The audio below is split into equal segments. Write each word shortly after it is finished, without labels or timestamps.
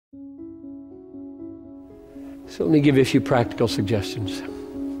So let me give you a few practical suggestions.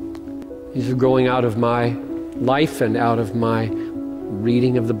 These are growing out of my life and out of my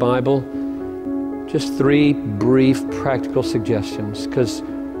reading of the Bible. Just 3 brief practical suggestions, because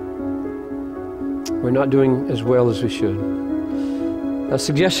we're not doing as well as we should.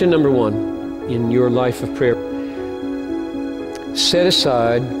 Suggestion number 1 in your life of prayer: set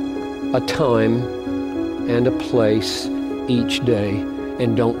aside a time and a place each day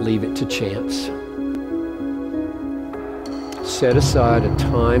and don't leave it to chance. Set aside a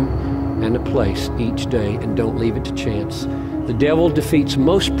time and a place each day and don't leave it to chance. The devil defeats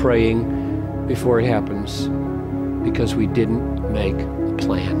most praying before it happens because we didn't make a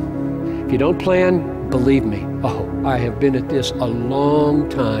plan. If you don't plan, believe me, I have been at this a long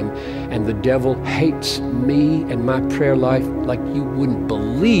time, and the devil hates me and my prayer life like you wouldn't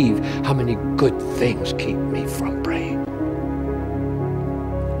believe how many good things keep me from praying.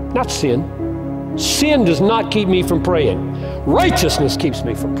 Not sin. Sin does not keep me from praying. Righteousness keeps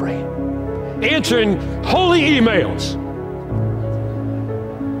me from praying. Answering holy emails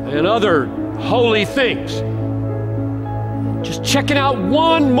and other holy things. Just checking out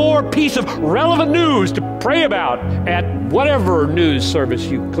one more piece of relevant news to pray about at whatever news service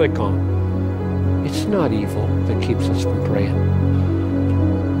you click on. It's not evil that keeps us from praying.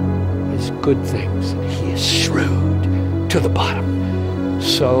 It's good things. He is shrewd to the bottom.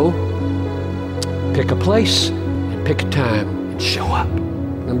 So, pick a place and pick a time and show up.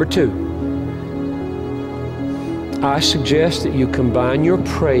 Number 2, I suggest that you combine your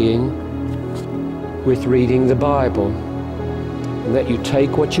praying with reading the Bible, and that you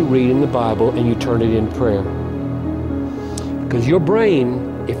take what you read in the Bible and you turn it into prayer. Because your brain,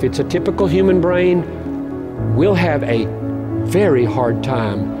 if it's a typical human brain, will have a very hard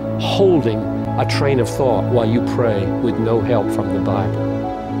time holding a train of thought while you pray with no help from the Bible.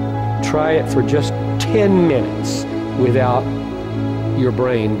 Try it for just 10 minutes without your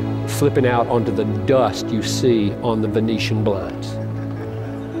brain flipping out onto the dust you see on the Venetian blinds.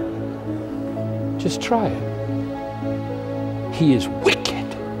 Just try it. He is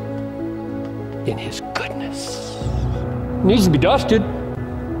wicked in his goodness. It needs to be dusted.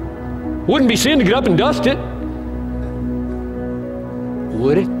 Wouldn't be sin to get up and dust it,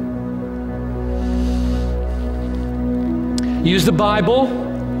 would it? Use the Bible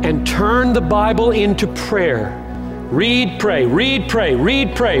and turn the Bible into prayer. Read, pray, read, pray,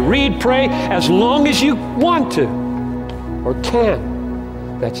 read, pray, read, pray, as long as you want to or can.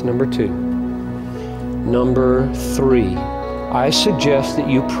 That's number 2. Number 3, I suggest that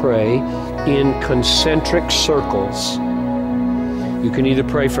you pray in concentric circles. You can either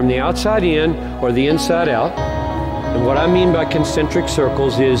pray from the outside in or the inside out. And what I mean by concentric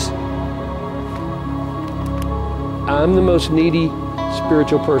circles is, I'm the most needy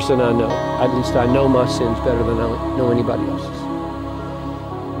spiritual person I know. At least I know my sins better than I know anybody else's.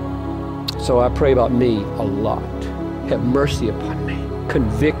 So I pray about me a lot. Have mercy upon me.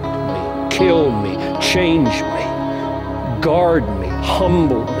 Convict me. Kill me. Change me. Guard me.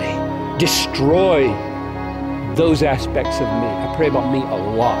 Humble me. Destroy those aspects of me. I pray about me a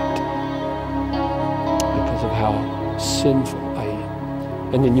lot because of how sinful I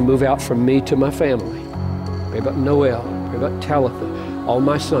am. And then you move out from me to my family. Pray about Noel. Pray about Talitha. All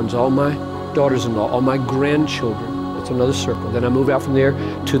my sons, all my daughters-in-law, all my grandchildren. That's another circle. Then I move out from there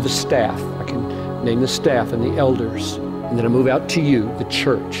to the staff. I can name the staff and the elders. And then I move out to you, the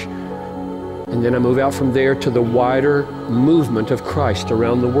church. And then I move out from there to the wider movement of Christ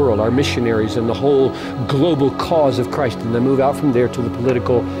around the world, our missionaries and the whole global cause of Christ. And then I move out from there to the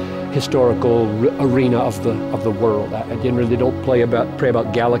political, historical arena of the world. I generally don't pray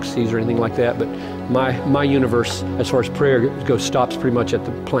about galaxies or anything like that, but my universe, as far as prayer goes, stops pretty much at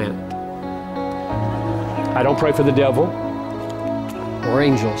the planet. I don't pray for the devil or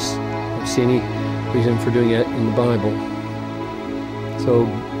angels. I don't see any reason for doing that in the Bible. So,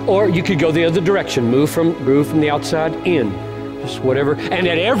 or you could go the other direction, move from the outside in, just whatever. And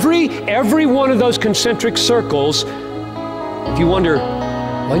at every one of those concentric circles, if you wonder,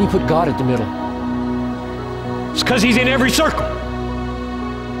 why do you put God at the middle? It's because He's in every circle.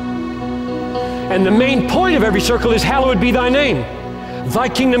 And the main point of every circle is, hallowed be thy name. Thy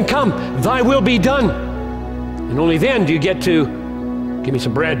kingdom come, thy will be done. And only then do you get to, give me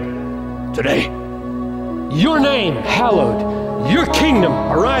some bread today. Your name hallowed, your kingdom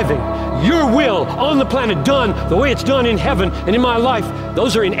arriving, your will on the planet done the way it's done in heaven and in my life.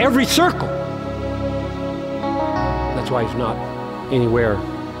 Those are in every circle. That's why He's not anywhere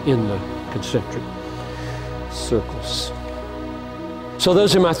in the concentric circles. So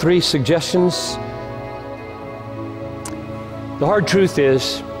those are my 3 suggestions. The hard truth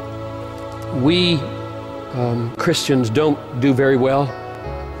is, we Christians don't do very well.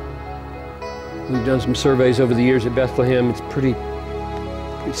 We've done some surveys over the years at Bethlehem. It's pretty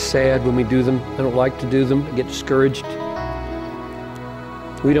sad when we do them. I don't like to do them. I get discouraged.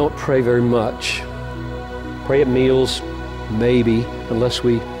 We don't pray very much. Pray at meals, maybe, unless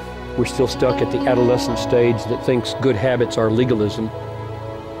we're still stuck at the adolescent stage that thinks good habits are legalism.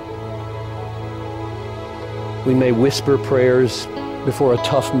 We may whisper prayers before a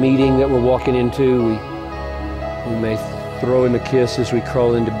tough meeting that we're walking into. We may throw him a kiss as we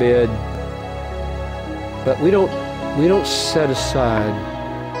crawl into bed. But we don't set aside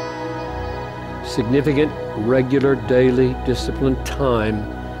significant, regular, daily, disciplined time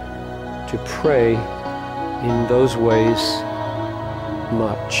to pray in those ways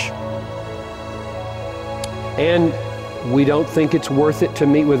much. And we don't think it's worth it to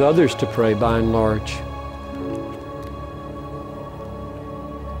meet with others to pray, by and large.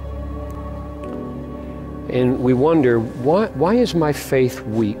 And we wonder, why is my faith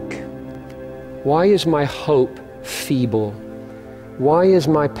weak? Why is my hope feeble? Why is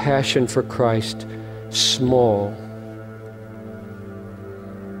my passion for Christ small?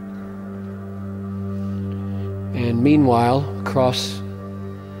 And meanwhile, across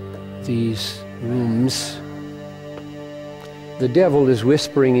these rooms, the devil is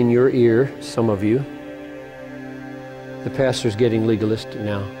whispering in your ear, some of you. The pastor's getting legalistic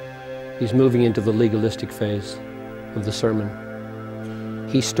now. He's moving into the legalistic phase of the sermon.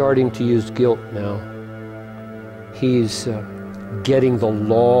 He's starting to use guilt now. He's getting the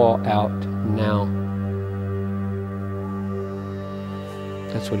law out now.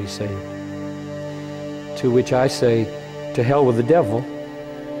 That's what he's saying. To which I say, to hell with the devil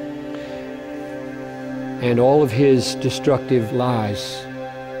and all of his destructive lies.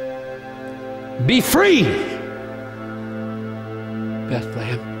 Be free,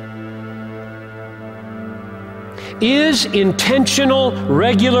 Bethlehem. Is intentional,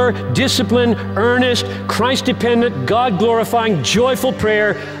 regular, disciplined, earnest, Christ-dependent, God-glorifying, joyful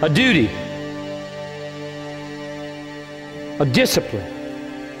prayer a duty? A discipline?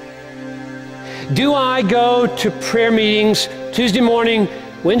 Do I go to prayer meetings Tuesday morning,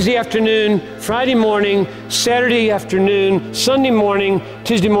 Wednesday afternoon, Friday morning, Saturday afternoon, Sunday morning,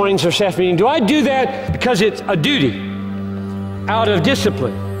 Tuesday mornings or Saturday meeting? Do I do that because it's a duty, out of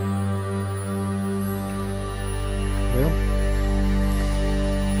discipline? Well,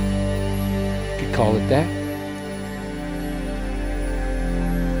 you could call it that.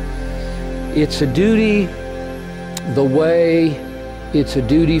 It's a duty the way it's a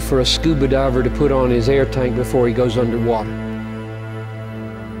duty for a scuba diver to put on his air tank before he goes underwater.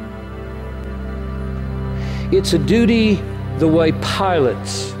 It's a duty the way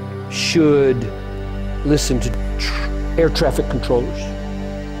pilots should listen to air traffic controllers.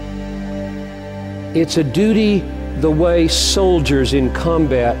 It's a duty the way soldiers in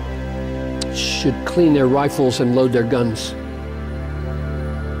combat should clean their rifles and load their guns.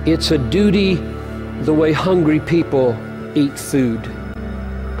 It's a duty the way hungry people eat food.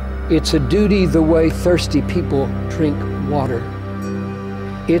 It's a duty the way thirsty people drink water.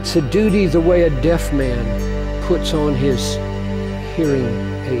 It's a duty the way a deaf man puts on his hearing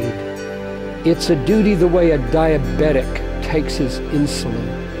aid. It's a duty the way a diabetic takes his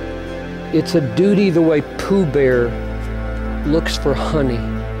insulin. It's a duty the way Pooh Bear looks for honey.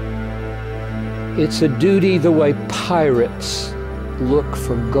 It's a duty the way pirates look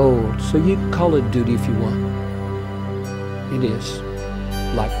for gold. So you can call it duty if you want. It is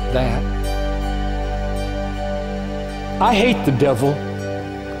like that. I hate the devil.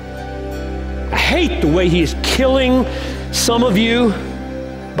 I hate the way he is killing some of you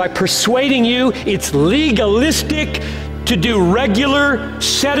by persuading you it's legalistic to do regular,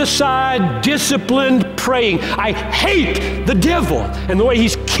 set-aside, disciplined praying. I hate the devil and the way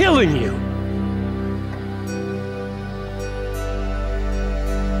he's killing you.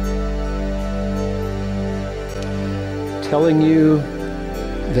 Telling you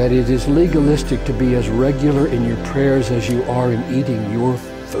that it is legalistic to be as regular in your prayers as you are in eating your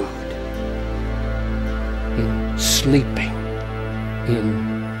food, in sleeping, in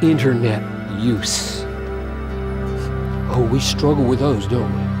internet use. Oh, we struggle with those,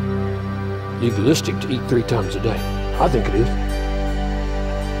 don't we? Legalistic to eat 3 times a day. I think it is.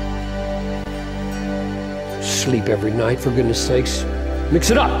 Sleep every night, for goodness sakes. Mix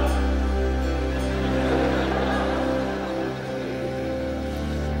it up.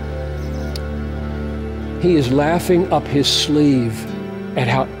 He is laughing up his sleeve at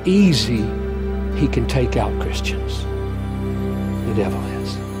how easy he can take out Christians. The devil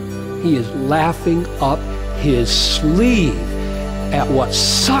is. He is laughing up his sleeve at what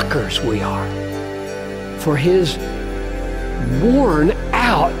suckers we are for his worn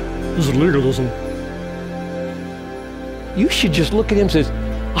out legalism. You should just look at him and say,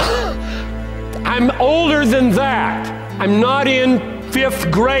 I'm older than that. I'm not in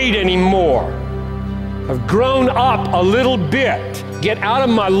 5th grade anymore. I've grown up a little bit. Get out of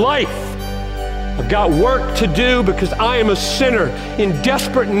my life. I've got work to do because I am a sinner in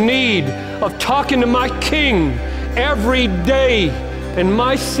desperate need of talking to my King every day. And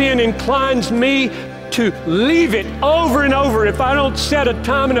my sin inclines me to leave it over and over. If I don't set a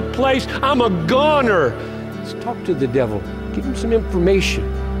time and a place, I'm a goner. Let's talk to the devil. Give him some information.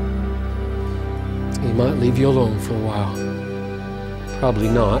 He might leave you alone for a while. Probably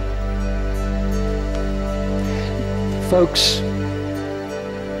not. Folks,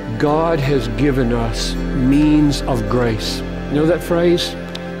 God has given us means of grace. You know that phrase?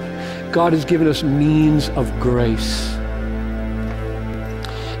 God has given us means of grace.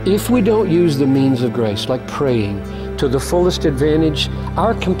 If we don't use the means of grace, like praying, to the fullest advantage,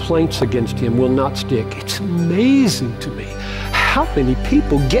 our complaints against Him will not stick. It's amazing to me how many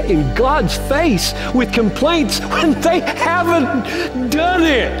people get in God's face with complaints when they haven't done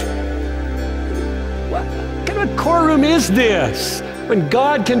it. What kind of courtroom is this when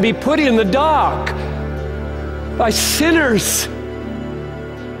God can be put in the dock by sinners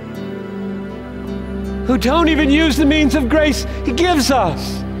who don't even use the means of grace He gives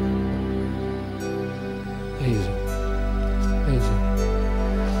us? Amazing.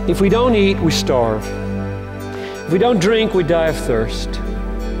 Amazing. If we don't eat, we starve. If we don't drink, we die of thirst.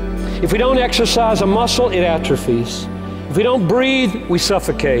 If we don't exercise a muscle, it atrophies. If we don't breathe, we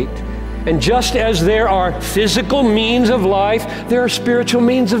suffocate. And just as there are physical means of life, there are spiritual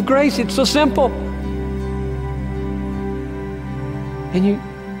means of grace. It's so simple. And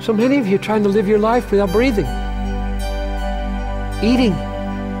so many of you are trying to live your life without breathing, eating,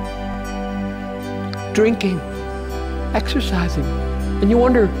 drinking, exercising. And you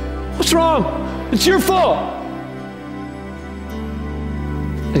wonder, what's wrong? It's your fault.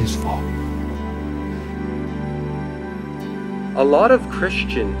 His fault. A lot of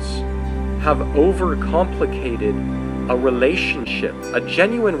Christians have overcomplicated a relationship, a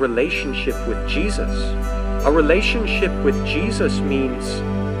genuine relationship with Jesus. A relationship with Jesus means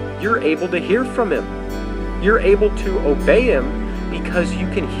you're able to hear from Him. You're able to obey Him because you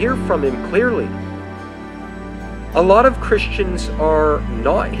can hear from Him clearly. A lot of Christians are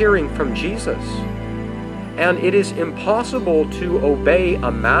not hearing from Jesus. And it is impossible to obey a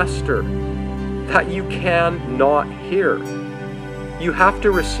master that you cannot hear. You have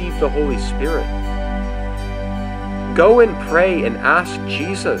to receive the Holy Spirit. Go and pray and ask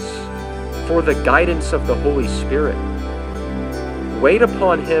Jesus for the guidance of the Holy Spirit. Wait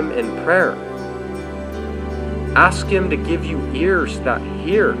upon Him in prayer. Ask Him to give you ears that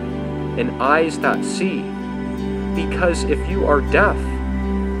hear and eyes that see. Because if you are deaf,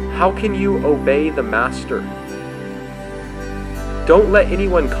 how can you obey the Master? Don't let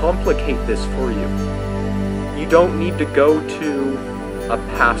anyone complicate this for you. You don't need to go to a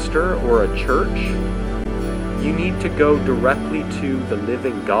pastor or a church. You need to go directly to the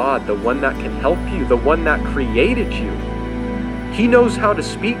living God, the one that can help you, the one that created you. He knows how to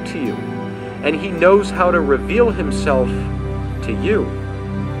speak to you, and He knows how to reveal Himself to you.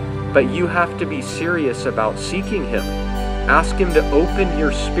 But you have to be serious about seeking Him. Ask Him to open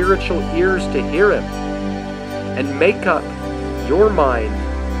your spiritual ears to hear Him, and make up your mind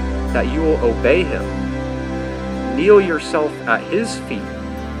that you will obey Him. Kneel yourself at His feet,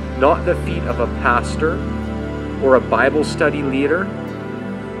 not the feet of a pastor or a Bible study leader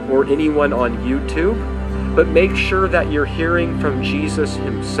or anyone on YouTube, but make sure that you're hearing from Jesus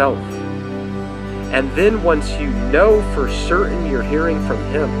Himself. And then once you know for certain you're hearing from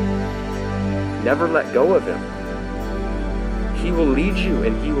Him, never let go of Him. He will lead you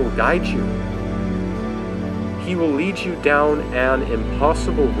and He will guide you. He will lead you down an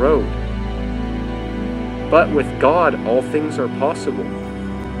impossible road. But with God, all things are possible.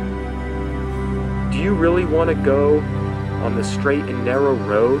 Do you really want to go on the straight and narrow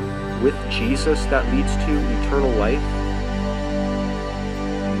road with Jesus that leads to eternal life?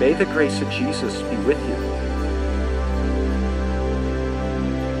 May the grace of Jesus be with you.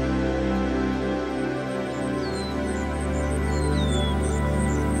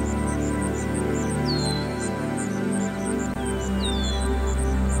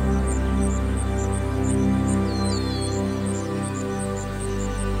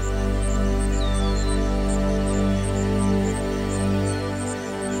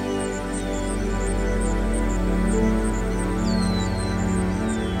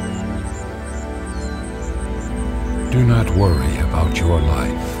 Do not worry about your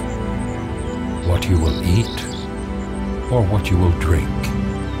life, what you will eat or what you will drink,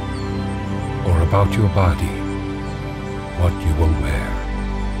 or about your body, what you will wear.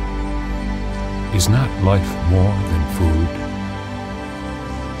 Is not life more than food,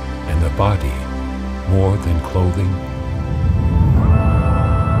 and the body more than clothing?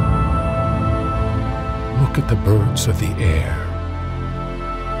 Look at the birds of the air.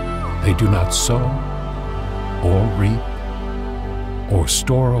 They do not sow or reap or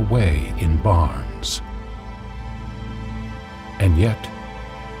store away in barns. And yet,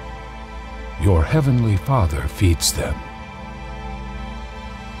 your heavenly Father feeds them.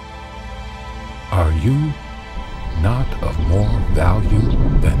 Are you not of more value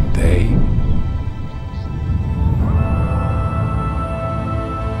than they?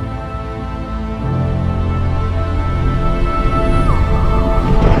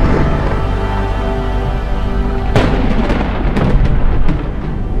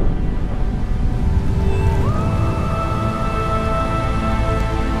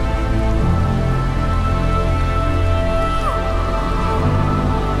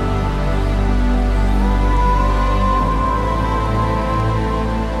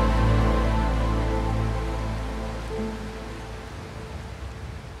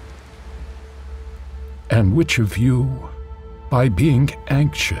 And which of you, by being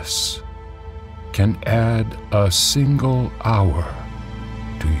anxious, can add a single hour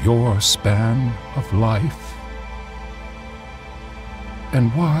to your span of life?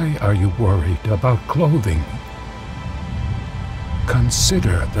 And why are you worried about clothing?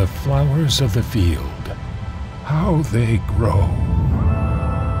 Consider the flowers of the field, how they grow.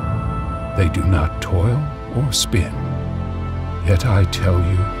 They do not toil or spin, yet I tell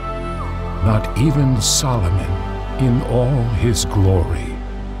you, not even Solomon, in all his glory,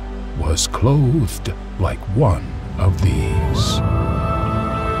 was clothed like one of these.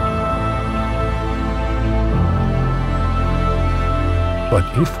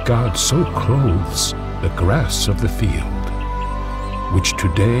 But if God so clothes the grass of the field, which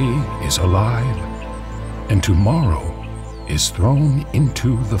today is alive and tomorrow is thrown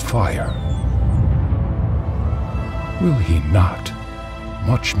into the fire, will he not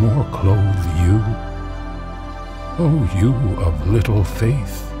much more clothe you, O you of little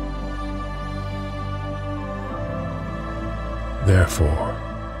faith? Therefore,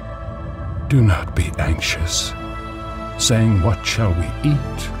 do not be anxious, saying, what shall we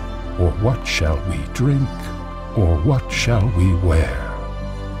eat, or what shall we drink, or what shall we wear?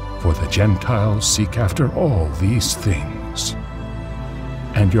 For the Gentiles seek after all these things,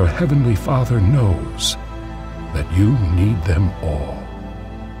 and your heavenly Father knows that you need them all.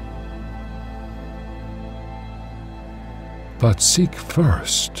 But seek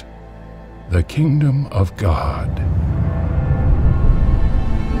first the kingdom of God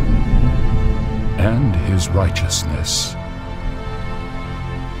and his righteousness,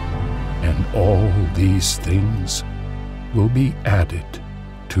 and all these things will be added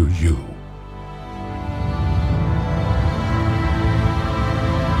to you.